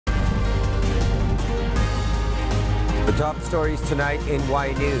The top stories tonight in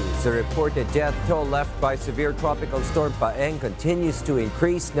Y News. The reported death toll left by severe tropical storm Paeng continues to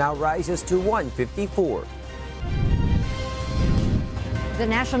increase, now rises to 154. The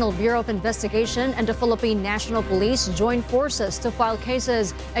National Bureau of Investigation and the Philippine National Police joined forces to file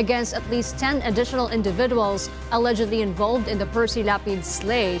cases against at least 10 additional individuals allegedly involved in the Percy Lapid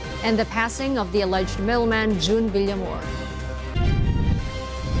slay and the passing of the alleged middleman June Villamor.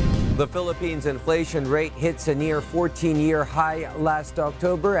 The Philippines' inflation rate hits a near 14-year high last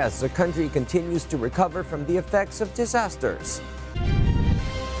October as the country continues to recover from the effects of disasters.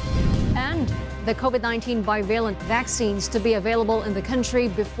 And the COVID-19 bivalent vaccines to be available in the country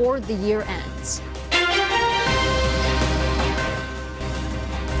before the year ends.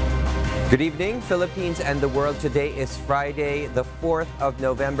 Good evening, Philippines and the world. Today is Friday, the 4th of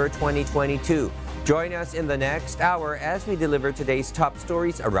November, 2022. Join us in the next hour as we deliver today's top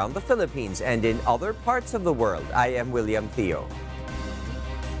stories around the Philippines and in other parts of the world. I am William Theo.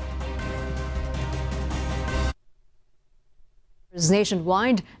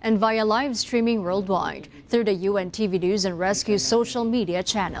 Nationwide and via live streaming worldwide through the UNTV News and Rescue social media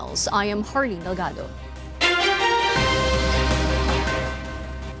channels. I am Harley Delgado.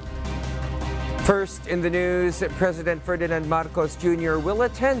 First in the news, President Ferdinand Marcos Jr. will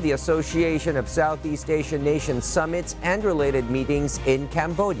attend the Association of Southeast Asian Nations summits and related meetings in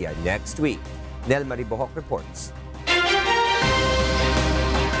Cambodia next week. Nel Maribohok reports.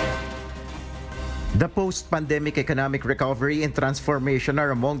 The post-pandemic economic recovery and transformation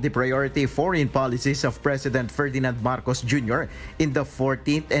are among the priority foreign policies of President Ferdinand Marcos Jr. in the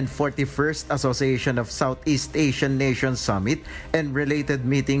 14th and 41st Association of Southeast Asian Nations Summit and related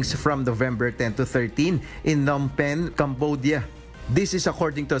meetings from November 10 to 13 in Phnom Penh, Cambodia. This is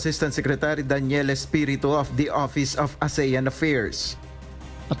according to Assistant Secretary Daniel Espiritu of the Office of ASEAN Affairs.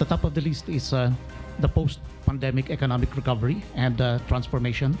 At the top of the list is the post-pandemic economic recovery and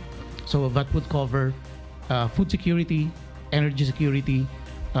transformation. So that would cover food security, energy security,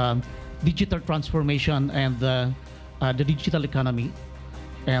 digital transformation, and the digital economy,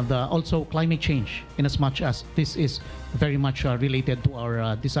 and also climate change, in as much as this is very much related to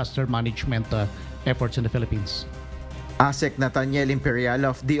our disaster management efforts in the Philippines. ASEC Nathaniel Imperial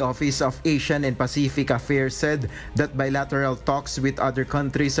of the Office of Asian and Pacific Affairs said that bilateral talks with other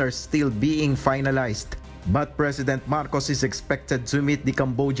countries are still being finalized. But President Marcos is expected to meet the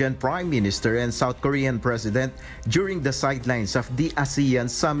Cambodian Prime Minister and South Korean President during the sidelines of the ASEAN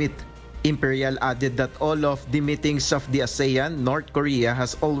Summit. Imperial added that all of the meetings of the ASEAN, North Korea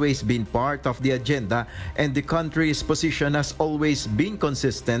has always been part of the agenda and the country's position has always been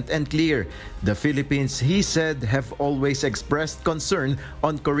consistent and clear. The Philippines, he said, have always expressed concern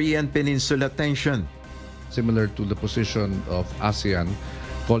on Korean Peninsula tension. Similar to the position of ASEAN,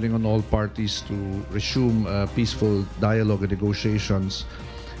 calling on all parties to resume peaceful dialogue and negotiations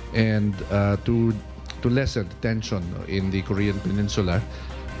and to lessen the tension in the Korean Peninsula.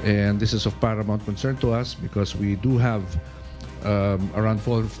 And this is of paramount concern to us because we do have around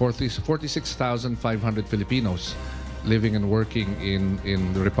 46,500 Filipinos living and working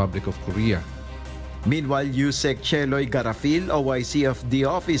in the Republic of Korea. Meanwhile, Yusek Cheloy Garafil, OIC of the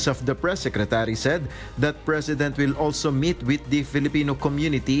Office of the Press Secretary, said that President will also meet with the Filipino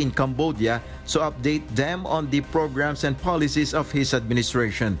community in Cambodia to update them on the programs and policies of his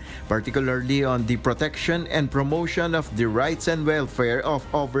administration, particularly on the protection and promotion of the rights and welfare of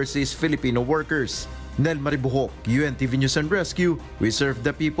overseas Filipino workers. Nel Maribuhok, UNTV News and Rescue. We serve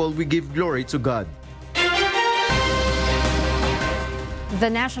the people, we give glory to God. The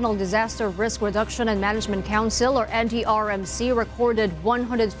National Disaster Risk Reduction and Management Council, or NDRMC, recorded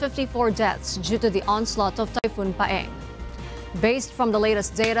 154 deaths due to the onslaught of Typhoon Paeng. Based from the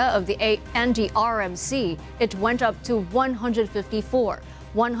latest data of the NDRMC, it went up to 154.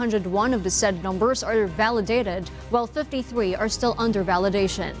 101 of the said numbers are validated, while 53 are still under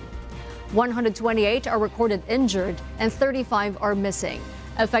validation. 128 are recorded injured and 35 are missing.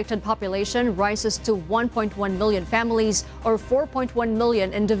 Affected population rises to 1.1 million families or 4.1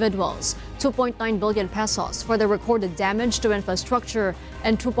 million individuals, 2.9 billion pesos for the recorded damage to infrastructure,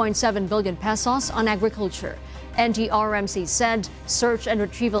 and 2.7 billion pesos on agriculture. NDRMC said search and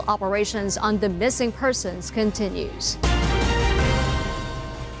retrieval operations on the missing persons continues.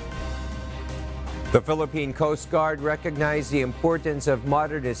 The Philippine Coast Guard recognized the importance of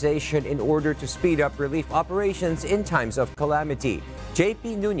modernization in order to speed up relief operations in times of calamity.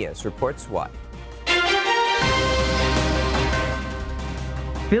 JP Nunez reports why.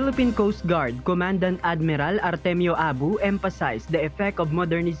 Philippine Coast Guard Commandant Admiral Artemio Abu emphasized the effect of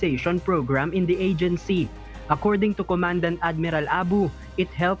modernization program in the agency. According to Commandant Admiral Abu, it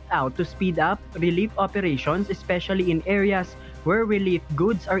helped out to speed up relief operations, especially in areas where relief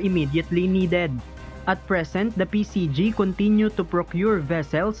goods are immediately needed. At present, the PCG continue to procure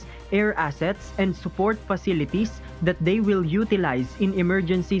vessels, air assets, and support facilities that they will utilize in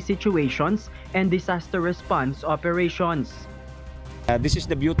emergency situations and disaster response operations. This is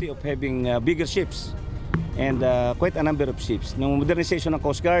the beauty of having bigger ships and quite a number of ships. Nung modernization ng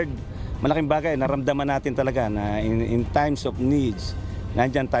Coast Guard, malaking bagay, naramdaman natin talaga na in times of needs,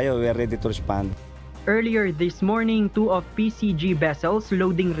 nandyan tayo, we're ready to respond. Earlier this morning, 2 of PCG vessels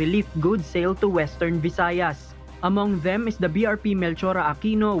loading relief goods sailed to Western Visayas. Among them is the BRP Melchora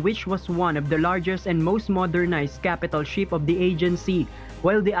Aquino, which was one of the largest and most modernized capital ship of the agency,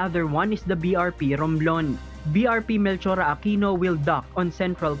 while the other one is the BRP Romblon. BRP Melchora Aquino will dock on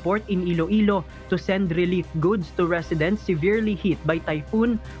Central Port in Iloilo to send relief goods to residents severely hit by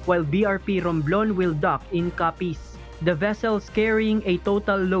typhoon, while BRP Romblon will dock in Capiz. The vessels carrying a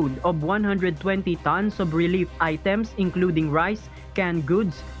total load of 120 tons of relief items including rice, canned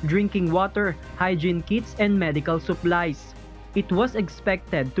goods, drinking water, hygiene kits, and medical supplies. It was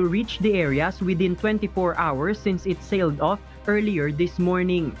expected to reach the areas within 24 hours since it sailed off earlier this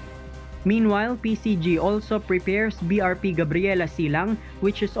morning. Meanwhile, PCG also prepares BRP Gabriela Silang,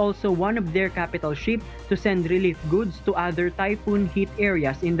 which is also one of their capital ship, to send relief goods to other typhoon-hit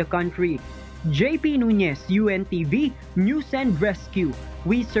areas in the country. JP Nunez, UNTV, News and Rescue.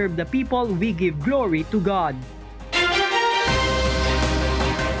 We serve the people, we give glory to God.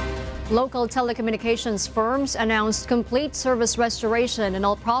 Local telecommunications firms announced complete service restoration in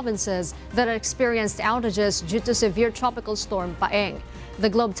all provinces that experienced outages due to severe tropical storm Paeng. The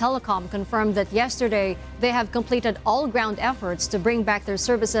Globe Telecom confirmed that yesterday they have completed all ground efforts to bring back their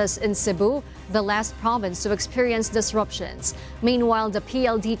services in Cebu, the last province to experience disruptions. Meanwhile, the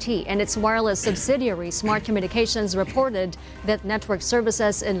PLDT and its wireless subsidiary Smart Communications reported that network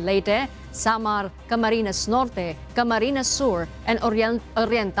services in Leyte, Samar, Camarines Norte, Camarines Sur, and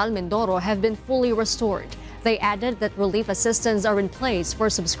Oriental Mindoro have been fully restored. They added that relief assistance are in place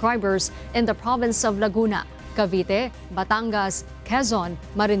for subscribers in the province of Laguna, Cavite, Batangas, Quezon,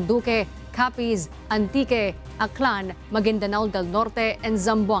 Marinduque, Capiz, Antique, Aklan, Maguindanao del Norte, and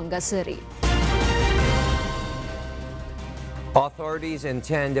Zamboanga City. Authorities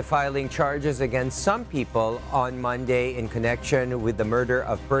intend filing charges against some people on Monday in connection with the murder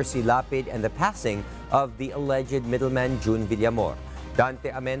of Percy Lapid and the passing of the alleged middleman June Villamor.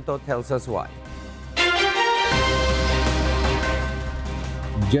 Dante Amento tells us why.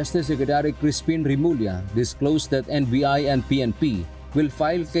 Justice Secretary Crispin Rimulya disclosed that NBI and PNP will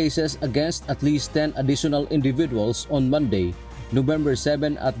file cases against at least 10 additional individuals on Monday, November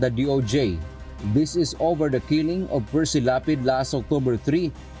 7 at the DOJ. This is over the killing of Percy Lapid last October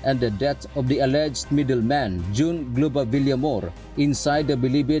 3 and the death of the alleged middleman June Globa Villamor inside the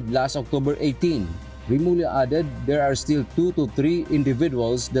Bilibid last October 18. Rimulya added there are still 2 to 3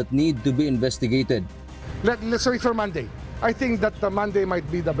 individuals that need to be investigated. Let's wait for Monday. I think that Monday might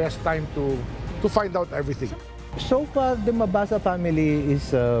be the best time to find out everything. So far, the Mabasa family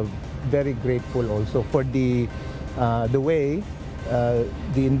is very grateful also for the way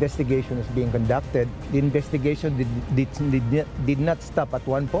the investigation is being conducted. The investigation did not stop at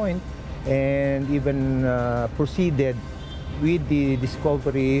one point and even proceeded with the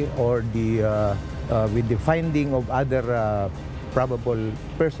discovery or with the finding of other probable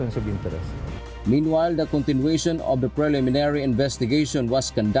persons of interest. Meanwhile, the continuation of the preliminary investigation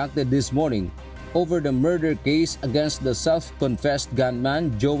was conducted this morning over the murder case against the self-confessed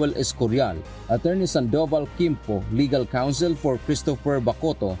gunman Joel Escorial. Attorney Sandoval Quimpo, legal counsel for Christopher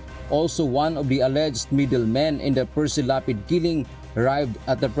Bacoto, also one of the alleged middlemen in the Percy Lapid killing, arrived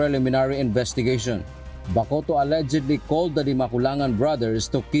at the preliminary investigation. Bacoto allegedly called the Dimaculangan brothers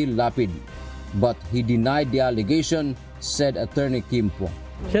to kill Lapid, but he denied the allegation, said Attorney Quimpo.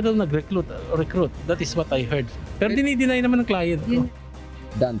 Siya daw nag-recruit. That is what I heard. Pero dinideny naman ng client.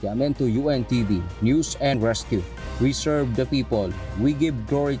 Dante Amento, UNTV, News and Rescue. We serve the people. We give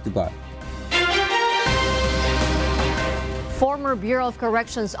glory to God. Former Bureau of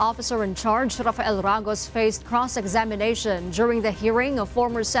Corrections officer in charge Rafael Ragos faced cross-examination during the hearing of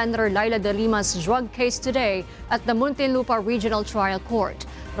former Senator Laila de Lima's drug case today at the Muntinlupa Regional Trial Court.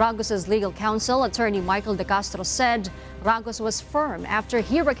 Ragos' legal counsel, attorney Michael De Castro, said Ragos was firm after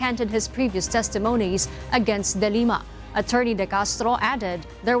he recanted his previous testimonies against De Lima. Attorney De Castro added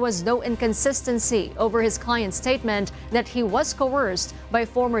there was no inconsistency over his client's statement that he was coerced by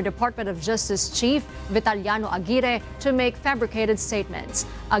former Department of Justice Chief Vitaliano Aguirre to make fabricated statements.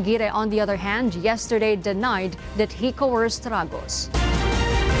 Aguirre, on the other hand, yesterday denied that he coerced Ragos.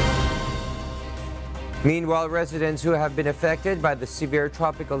 Meanwhile, residents who have been affected by the severe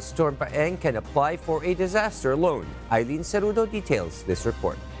tropical storm Paeng can apply for a disaster loan. Eileen Cerudo details this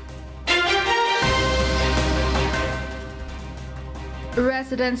report.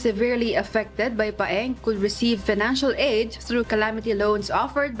 Residents severely affected by Paeng could receive financial aid through calamity loans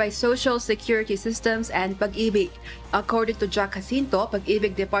offered by Social Security Systems and Pag-ibig. According to Jack Jacinto,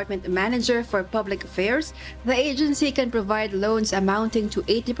 Pag-ibig Department Manager for Public Affairs, the agency can provide loans amounting to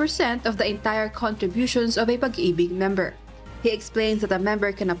 80% of the entire contributions of a Pag-ibig member. He explains that a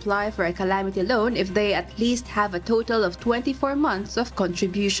member can apply for a calamity loan if they at least have a total of 24 months of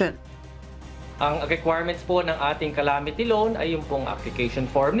contribution. Ang requirements po ng ating calamity loan ay yung pong application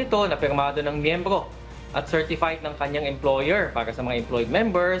form nito na pirmado ng miyembro at certified ng kanyang employer para sa mga employed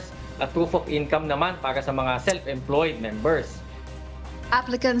members at proof of income naman para sa mga self-employed members.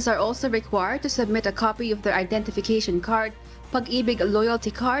 Applicants are also required to submit a copy of their identification card, Pag-ibig loyalty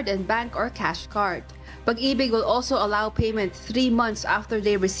card, and bank or cash card. Pag-ibig will also allow payment 3 months after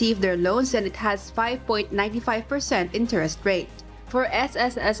they receive their loans, and it has 5.95% interest rate. For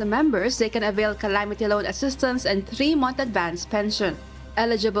SSS members, they can avail calamity loan assistance and 3-month advance pension.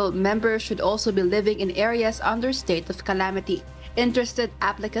 Eligible members should also be living in areas under state of calamity. Interested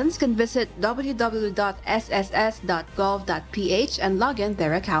applicants can visit www.sss.gov.ph and log in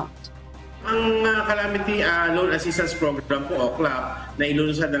their account. Ang Calamity Loan Assistance Program po o CLAP na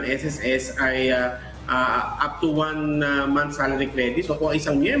ilulusad ng SSS ay up to 1 month salary credit. So kung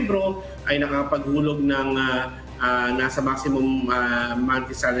isang miyembro ay nakapaghulog ng nasa maximum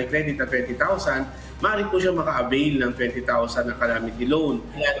monthly salary credit na 20,000, maaari po siya maka-avail ng 20,000 na calamity loan.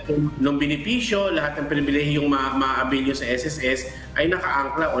 Lahat ng benepisyo, lahat ng pribilehiyong ma-avail nyo sa SSS ay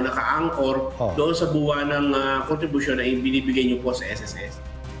naka-angkla o naka-angkor doon sa buwan ng kontribusyon na ibinibigay nyo po sa SSS.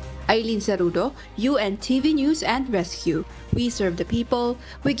 Eileen Cerudo, UNTV News and Rescue. We serve the people,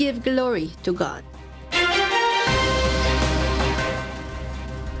 we give glory to God.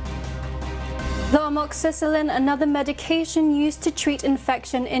 The amoxicillin, another medication used to treat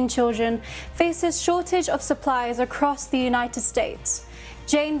infection in children, faces shortage of supplies across the United States.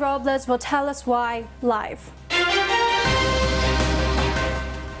 Jane Robles will tell us why live.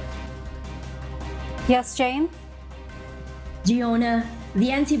 Yes, Jane? Giona,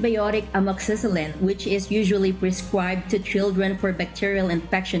 the antibiotic amoxicillin, which is usually prescribed to children for bacterial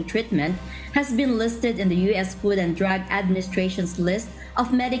infection treatment, has been listed in the U.S. Food and Drug Administration's list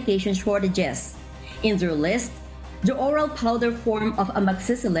of medication shortages. In their list, the oral powder form of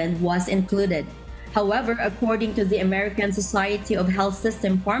amoxicillin was included. However, according to the American Society of Health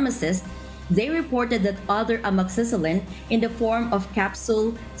System Pharmacists, they reported that other amoxicillin in the form of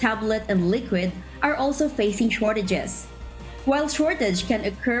capsule, tablet, and liquid are also facing shortages. While shortage can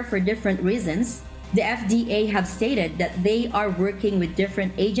occur for different reasons, the FDA have stated that they are working with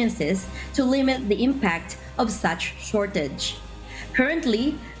different agencies to limit the impact of such shortage.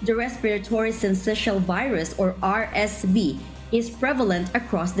 Currently, the respiratory syncytial virus, or RSV, is prevalent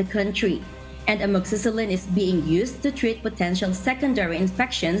across the country, and amoxicillin is being used to treat potential secondary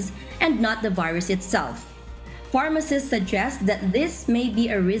infections and not the virus itself. Pharmacists suggest that this may be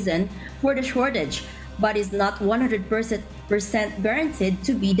a reason for the shortage, but is not 100% guaranteed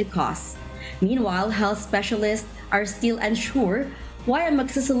to be the cause. Meanwhile, health specialists are still unsure why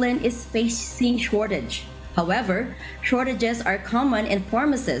amoxicillin is facing shortage. However, shortages are common in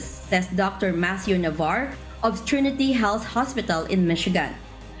pharmacies, says Dr. Matthew Navarre of Trinity Health Hospital in Michigan.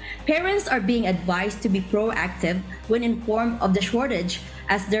 Parents are being advised to be proactive when informed of the shortage,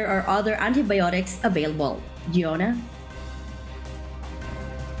 as there are other antibiotics available. Giona?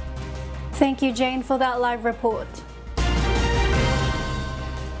 Thank you, Jane, for that live report.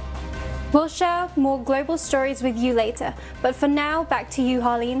 We'll share more global stories with you later, but for now, back to you,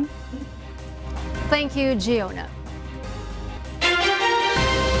 Harleen. Thank you, Giona.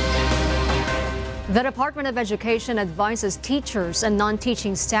 The Department of Education advises teachers and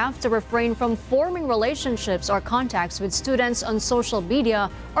non-teaching staff to refrain from forming relationships or contacts with students on social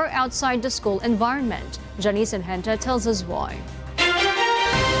media or outside the school environment. Janice Enhenta tells us why.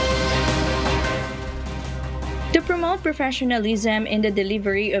 To promote professionalism in the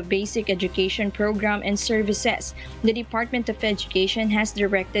delivery of basic education program and services, the Department of Education has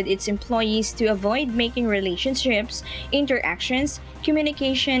directed its employees to avoid making relationships, interactions,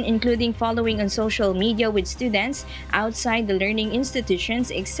 communication, including following on social media with students outside the learning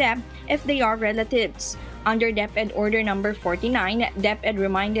institutions except if they are relatives. Under DepEd Order Number 49, DepEd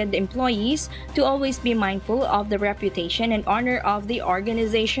reminded employees to always be mindful of the reputation and honor of the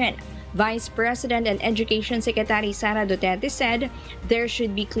organization. Vice President and Education Secretary Sara Duterte said there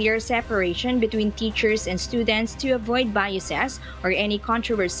should be clear separation between teachers and students to avoid biases or any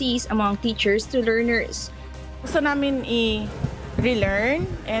controversies among teachers to learners. Gusto namin i-relearn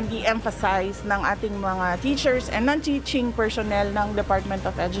and i-emphasize ng ating mga teachers and non-teaching personnel ng Department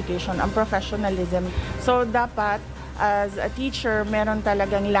of Education ang professionalism. So dapat as a teacher, meron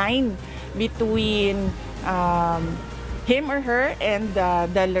talagang line between him or her and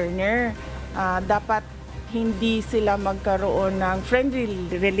the learner. Dapat hindi sila magkaroon ng friendly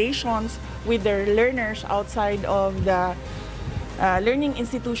relations with their learners outside of the learning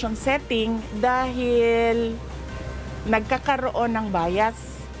institution setting dahil nagkakaroon ng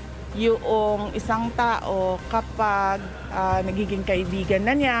bias yung isang tao kapag nagiging kaibigan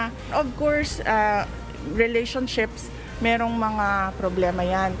na niya. Of course, relationships, merong mga problema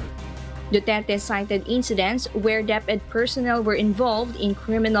yan. Duterte cited incidents where DepEd personnel were involved in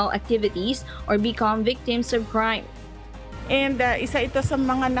criminal activities or become victims of crime. And isa ito sa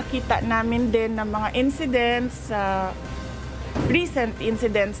mga nakita namin din na mga incidents, recent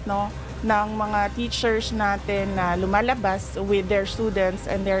incidents ng mga teachers natin na lumalabas with their students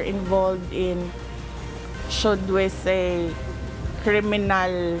and they're involved in, should we say,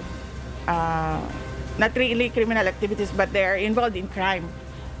 criminal, not really criminal activities, but they are involved in crime.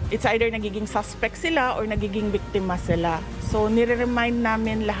 It's either nagiging suspect sila or nagiging biktima sila. So nire-remind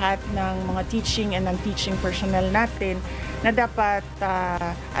namin lahat ng mga teaching and non-teaching personnel natin na dapat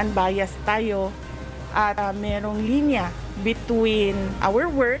unbiased tayo at merong linya between our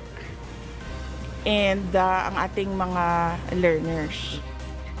work and ang ating mga learners.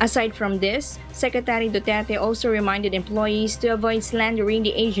 Aside from this, Secretary Duterte also reminded employees to avoid slandering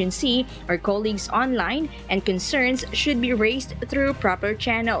the agency or colleagues online, and concerns should be raised through proper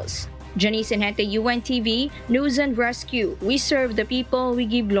channels. Janice Enhete, UNTV, News and Rescue. We serve the people, we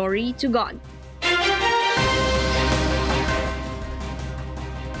give glory to God.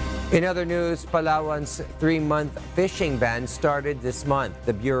 In other news, Palawan's 3-month fishing ban started this month.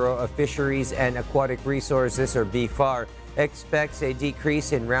 The Bureau of Fisheries and Aquatic Resources, or BFAR, expects a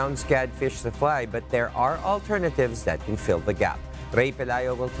decrease in round scad fish supply, but there are alternatives that can fill the gap. Ray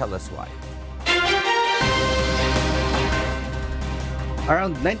Pelayo will tell us why.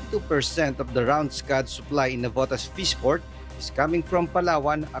 Around 92% of the round scad supply in Navotas Fish Port is coming from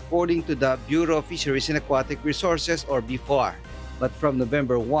Palawan, according to the Bureau of Fisheries and Aquatic Resources, or BFAR. But from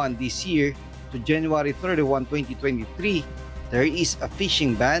November 1 this year to January 31, 2023, there is a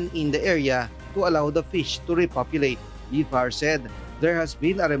fishing ban in the area to allow the fish to repopulate. BFAR said there has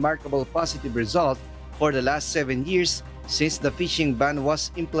been a remarkable positive result for the last 7 years since the fishing ban was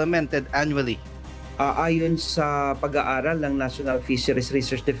implemented annually. Ayon sa pag-aaral ng National Fisheries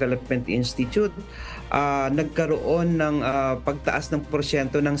Research Development Institute, nagkaroon ng pagtaas ng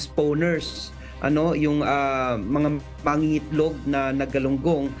porsyento ng spawners, yung mga mangingitlog na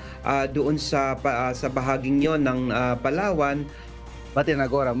naggalunggong doon sa bahaging yon ng Palawan. But in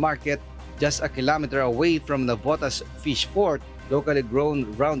Agora Market, just a kilometer away from Navotas Fish Port, locally grown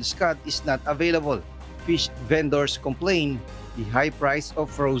round scad is not available. Fish vendors complain the high price of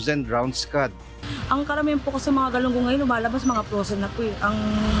frozen round scad. Ang karamihan po kasi mga galunggong ngayon lumalabas mga frozen na po. Ang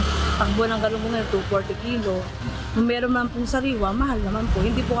takbo ng galunggong ngayon 240 kilo. Kung meron man pong sariwa, mahal naman po.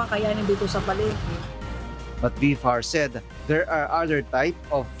 Hindi po kakayanin dito sa palengke. But BFAR said there are other type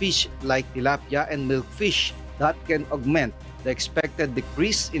of fish like tilapia and milkfish that can augment the expected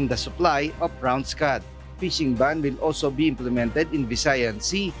decrease in the supply of round scad. Fishing ban will also be implemented in Visayan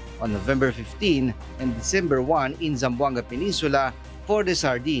Sea on November 15 and December 1 in Zamboanga Peninsula for the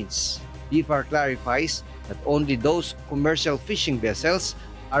sardines. BFAR clarifies that only those commercial fishing vessels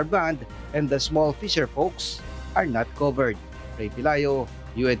are banned and the small fisher folks are not covered. Ray Pilayo,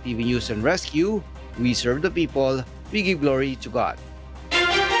 UNTV News and Rescue. We serve the people, we give glory to God.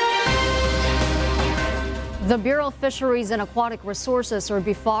 The Bureau of Fisheries and Aquatic Resources, or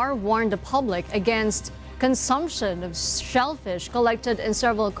BFAR, warned the public against consumption of shellfish collected in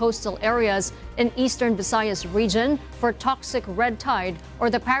several coastal areas in eastern Visayas region for toxic red tide or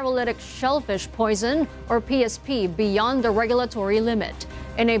the paralytic shellfish poison, or PSP, beyond the regulatory limit.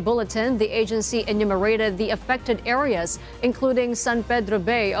 In a bulletin, the agency enumerated the affected areas, including San Pedro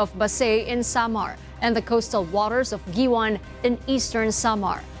Bay of Basay in Samar and the coastal waters of Giwan in eastern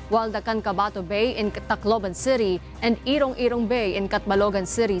Samar, while the Cancabato Bay in Tacloban City and Irong-Irong Bay in Catbalogan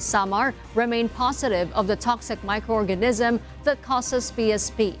City, Samar, remain positive of the toxic microorganism that causes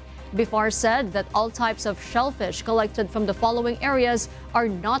PSP. BIFAR said that all types of shellfish collected from the following areas are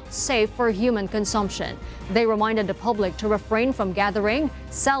not safe for human consumption. They reminded the public to refrain from gathering,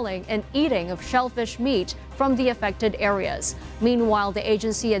 selling, and eating of shellfish meat from the affected areas. Meanwhile, the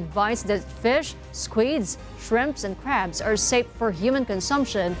agency advised that fish, squids, shrimps, and crabs are safe for human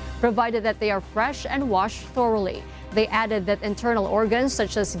consumption, provided that they are fresh and washed thoroughly. They added that internal organs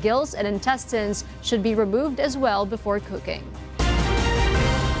such as gills and intestines should be removed as well before cooking.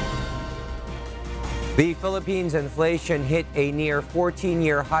 The Philippines' inflation hit a near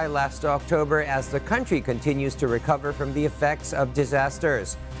 14-year high last October as the country continues to recover from the effects of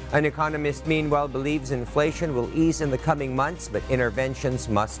disasters. An economist, meanwhile, believes inflation will ease in the coming months, but interventions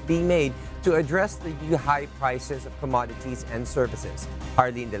must be made to address the high prices of commodities and services.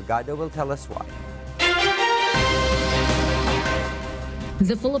 Arlene Delgado will tell us why.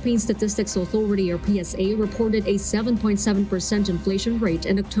 The Philippine Statistics Authority, or PSA, reported a 7.7% inflation rate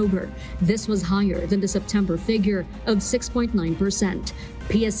in October. This was higher than the September figure of 6.9%.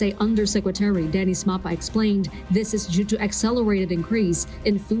 PSA Undersecretary Dennis Mapa explained this is due to accelerated increase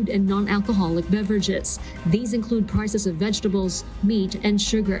in food and non-alcoholic beverages. These include prices of vegetables, meat, and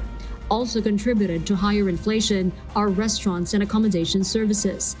sugar. Also contributed to higher inflation are restaurants and accommodation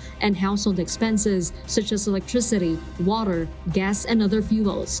services and household expenses such as electricity, water, gas, and other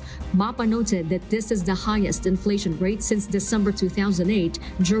fuels. MAPA noted that this is the highest inflation rate since December 2008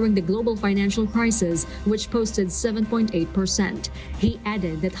 during the global financial crisis, which posted 7.8%. He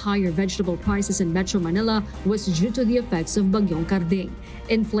added that higher vegetable prices in Metro Manila was due to the effects of Bagyong Carding.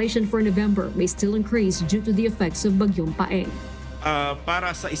 Inflation for November may still increase due to the effects of Bagyong Paeng.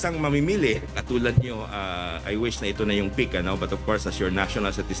 Para sa isang mamimili, katulad nyo, I wish na ito na yung peak, ano? But of course, as your national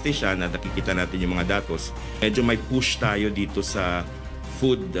statistician, nakikita natin yung mga datos, medyo may push tayo dito sa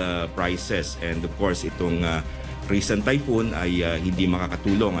food prices. And of course, itong recent typhoon ay hindi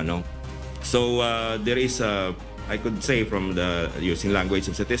makakatulong. Ano? So there is, I could say from the using language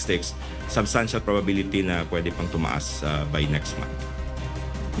of statistics, substantial probability na pwede pang tumaas by next month.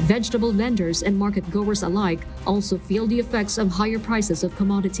 Vegetable vendors and market goers alike also feel the effects of higher prices of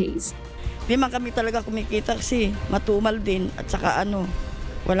commodities. Di man kami talaga kumikita kasi matumal din at saka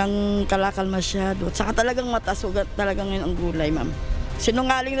walang kalakal masyado. At saka talagang matasugat talaga ngayon ang gulay, ma'am.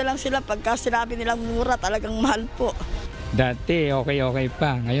 Sinungaling na lang sila pagka sinabi nilang mura, talagang mahal po. Dati okay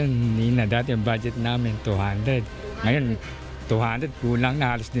pa. Ngayon hindi na. Dati ang budget namin 200. Ngayon 200 kulang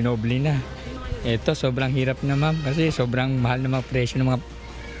na, halos dinoble na. Ito sobrang hirap na, ma'am, kasi sobrang mahal na mga presyo ng mga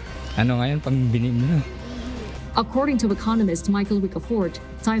ngayon pang binili mo. According to economist Michael Ricafort,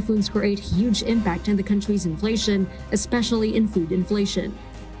 typhoons create huge impact in the country's inflation, especially in food inflation.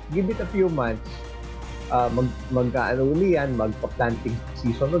 Give it a few months, mag-uli yan, magpa-planting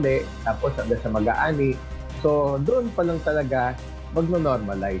season uli, tapos hanggang sa mag-aani. So doon pa lang talaga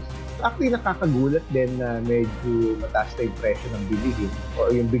magno-normalize. Actually, nakakagulat din na medyo mataas na yung presyo ng bilihin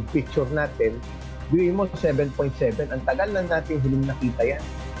o yung big picture natin. Bili mo 7.7, ang tagal na natin huling nakita yan.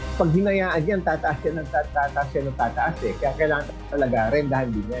 Pag hinayaan yan, tataas yan ng tataas eh. Kaya kailangan talaga, rendahan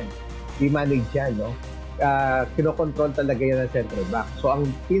din yan. I-manage yan, no? Kinokontrol talaga yan ng central bank. So, ang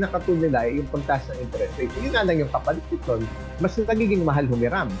pinaka-tool nila ay yung pagtaas ng interest rate. So, yun na lang yung kapalit nito. Mas nagiging mahal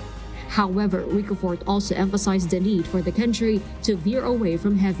humiram. However, Ricafort also emphasized the need for the country to veer away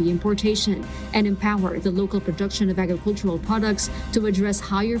from heavy importation and empower the local production of agricultural products to address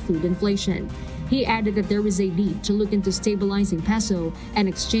higher food inflation. He added that there is a need to look into stabilizing peso and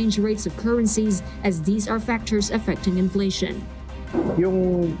exchange rates of currencies as these are factors affecting inflation.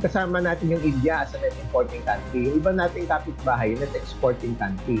 Yung kasama natin yung India as a net importing country, yung iba nating kapitbahay, net exporting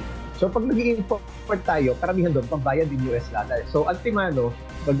country. So pag nag-i-import tayo, karamihan doon, pambayad din US dollar. So ultimano,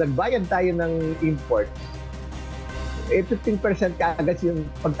 pag nagbayad tayo ng imports, 15% kaagad yung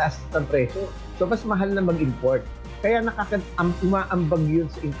pagtaas ng presyo. So mas mahal na mag-import. Kaya umaambag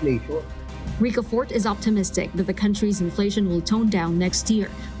yun sa inflation. Ricafort is optimistic that the country's inflation will tone down next year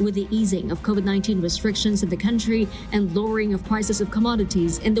with the easing of COVID-19 restrictions in the country and lowering of prices of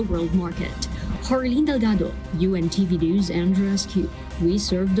commodities in the world market. Harleen Delgado, UNTV News, Andres Q. We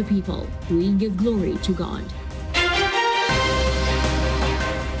serve the people. We give glory to God.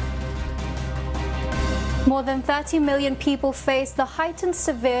 More than 30 million people face the heightened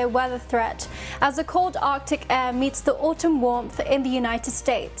severe weather threat as the cold Arctic air meets the autumn warmth in the United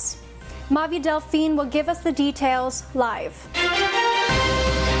States. Mavi Delphine will give us the details live.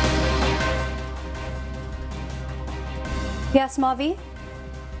 Yes, Mavi?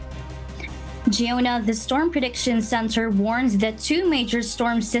 Giona, the Storm Prediction Center warns that two major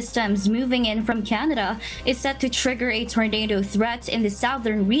storm systems moving in from Canada is set to trigger a tornado threat in the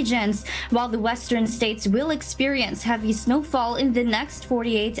southern regions, while the western states will experience heavy snowfall in the next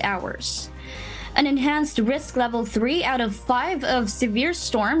 48 hours. An enhanced risk level 3 out of 5 of severe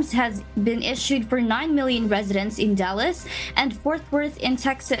storms has been issued for 9 million residents in Dallas and Fort Worth in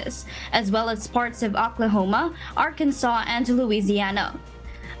Texas, as well as parts of Oklahoma, Arkansas, and Louisiana.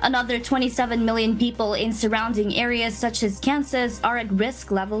 Another 27 million people in surrounding areas such as Kansas are at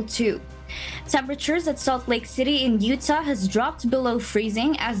risk level 2. Temperatures at Salt Lake City in Utah has dropped below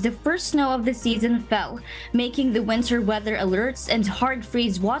freezing as the first snow of the season fell, making the winter weather alerts and hard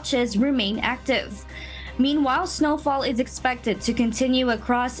freeze watches remain active. Meanwhile, snowfall is expected to continue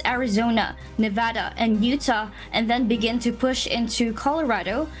across Arizona, Nevada, and Utah, and then begin to push into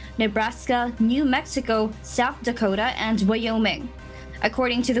Colorado, Nebraska, New Mexico, South Dakota, and Wyoming.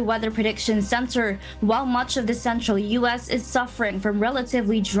 According to the Weather Prediction Center, while much of the central U.S. is suffering from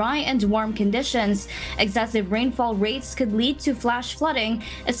relatively dry and warm conditions, excessive rainfall rates could lead to flash flooding,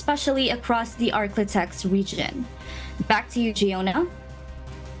 especially across the Arklatex region. Back to you, Giona.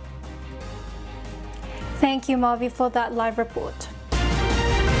 Thank you, Marvi, for that live report.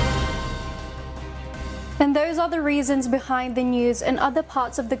 And those are the reasons behind the news in other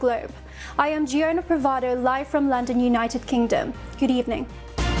parts of the globe. I am Giona Privado, live from London, United Kingdom. Good evening.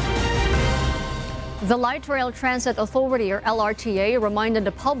 The Light Rail Transit Authority, or LRTA, reminded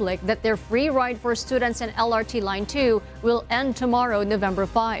the public that their free ride for students in LRT Line 2 will end tomorrow, November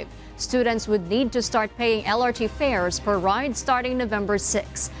 5. Students would need to start paying LRT fares per ride starting November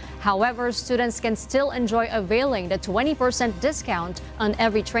 6. However, students can still enjoy availing the 20% discount on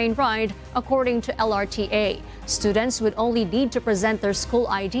every train ride, according to LRTA. Students would only need to present their school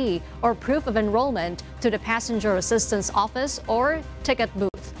ID or proof of enrollment to the Passenger Assistance Office or ticket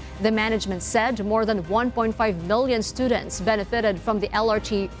booth. The management said more than 1.5 million students benefited from the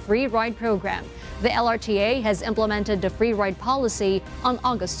LRT free ride program. The LRTA has implemented the free ride policy on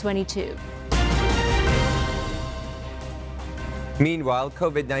August 22. Meanwhile,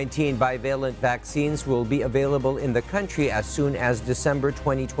 COVID-19 bivalent vaccines will be available in the country as soon as December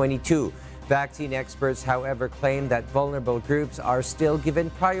 2022. Vaccine experts, however, claim that vulnerable groups are still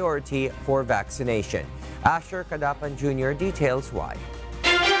given priority for vaccination. Asher Kadapan Jr. details why.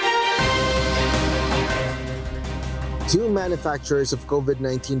 Two manufacturers of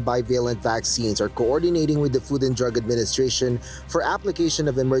COVID-19 bivalent vaccines are coordinating with the Food and Drug Administration for application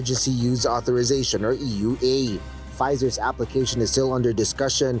of Emergency Use Authorization, or EUA. Pfizer's application is still under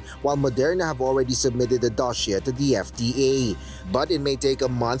discussion, while Moderna have already submitted a dossier to the FDA. But it may take a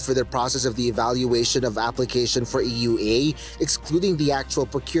month for the process of the evaluation of application for EUA, excluding the actual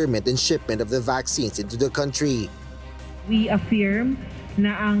procurement and shipment of the vaccines into the country. We affirm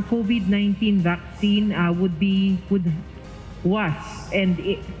na ang COVID-19 vaccine was and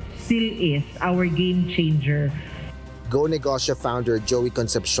it still is our game changer. Go Negosyo founder Joey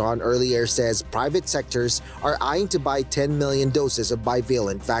Concepcion earlier says private sectors are eyeing to buy 10 million doses of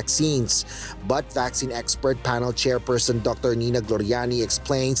bivalent vaccines. But vaccine expert panel chairperson Dr. Nina Gloriani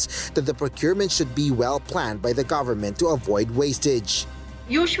explains that the procurement should be well planned by the government to avoid wastage.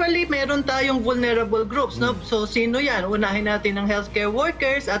 Usually, meron tayong vulnerable groups, no? So, sino yan? Unahin natin ang healthcare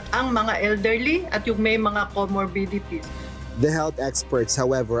workers at ang mga elderly at yung may mga comorbidities. The health experts,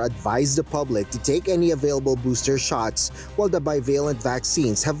 however, advise the public to take any available booster shots while the bivalent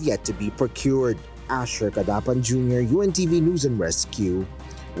vaccines have yet to be procured. Asher Kadapan Jr., UNTV News and Rescue.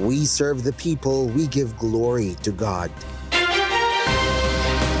 We serve the people, we give glory to God.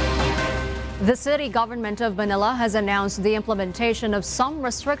 The city government of Manila has announced the implementation of some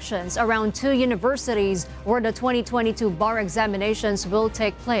restrictions around two universities where the 2022 bar examinations will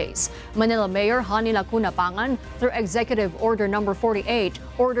take place. Manila Mayor Hani Lacuna Paeng, through Executive Order Number 48,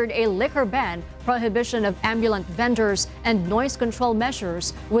 ordered a liquor ban, prohibition of ambulant vendors, and noise control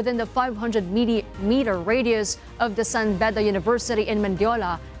measures within the 500-meter radius of the San Beda University in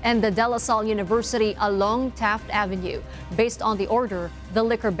Mendiola and the De La Salle University along Taft Avenue. Based on the order, the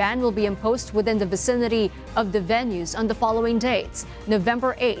liquor ban will be imposed within the vicinity of the venues on the following dates: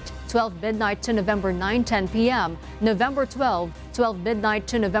 November 8, 12 midnight to November 9, 10 p.m., November 12, 12 midnight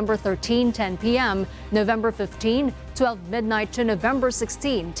to November 13, 10 p.m., November 15, 12 midnight to November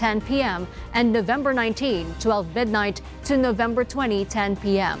 16, 10 p.m., and November 19, 12 midnight to November 20, 10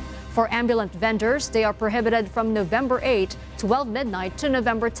 p.m. For ambulant vendors, they are prohibited from November 8, 12 midnight to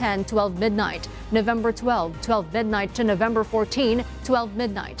November 10, 12 midnight, November 12, 12 midnight to November 14, 12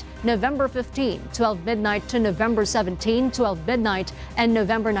 midnight, November 15, 12 midnight to November 17, 12 midnight, and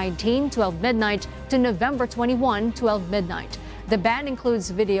November 19, 12 midnight to November 21, 12 midnight. The ban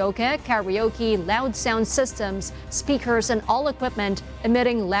includes videoke, karaoke, loud sound systems, speakers, and all equipment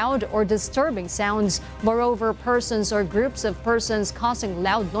emitting loud or disturbing sounds. Moreover, persons or groups of persons causing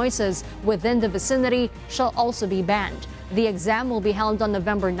loud noises within the vicinity shall also be banned. The exam will be held on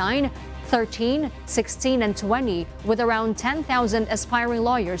November 9, 13, 16, and 20, with around 10,000 aspiring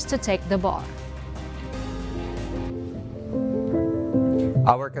lawyers to take the bar.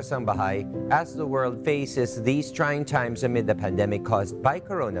 Our kasambahay, as the world faces these trying times amid the pandemic caused by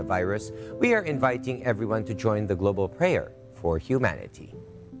coronavirus, we are inviting everyone to join the global prayer for humanity.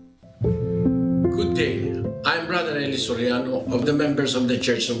 Good day. I'm Brother Eli Soriano of the members of the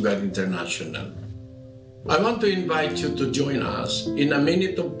Church of God International. I want to invite you to join us in a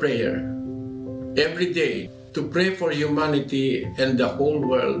minute of prayer every day to pray for humanity and the whole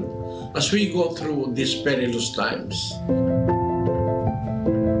world as we go through these perilous times.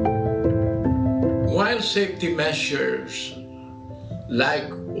 While safety measures like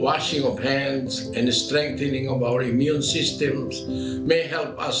washing of hands and strengthening of our immune systems may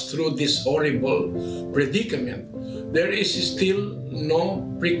help us through this horrible predicament, there is still no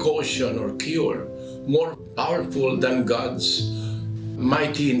precaution or cure more powerful than God's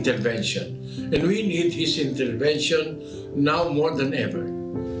mighty intervention. And we need His intervention now more than ever.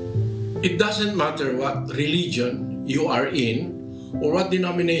 It doesn't matter what religion you are in or what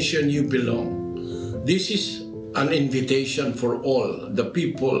denomination you belong. This is an invitation for all the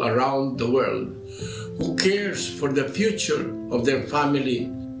people around the world who cares for the future of their family,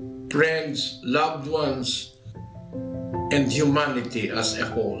 friends, loved ones, and humanity as a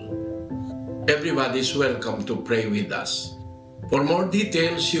whole. Everybody is welcome to pray with us. For more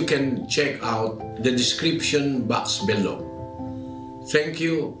details, you can check out the description box below. Thank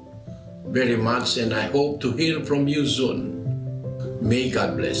you very much, and I hope to hear from you soon. May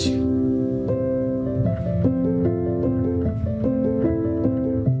God bless you.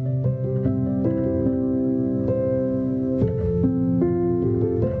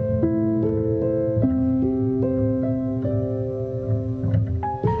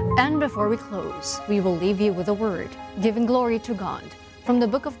 Before we close, we will leave you with a word, giving glory to God. From the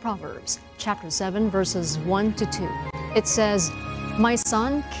book of Proverbs, chapter 7, verses 1 to 2. It says, "My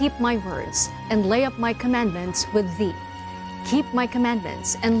son, keep my words, and lay up my commandments with thee. Keep my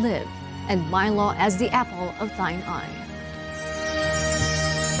commandments and live, and my law as the apple of thine eye."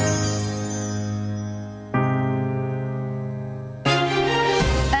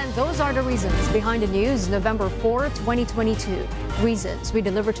 Those are the reasons behind the news, November 4, 2022. Reasons we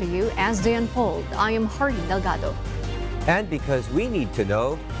deliver to you as they unfold. I am Hardy Delgado. And because we need to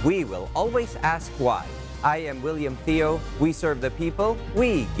know, we will always ask why. I am William Theo. We serve the people.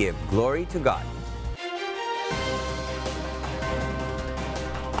 We give glory to God.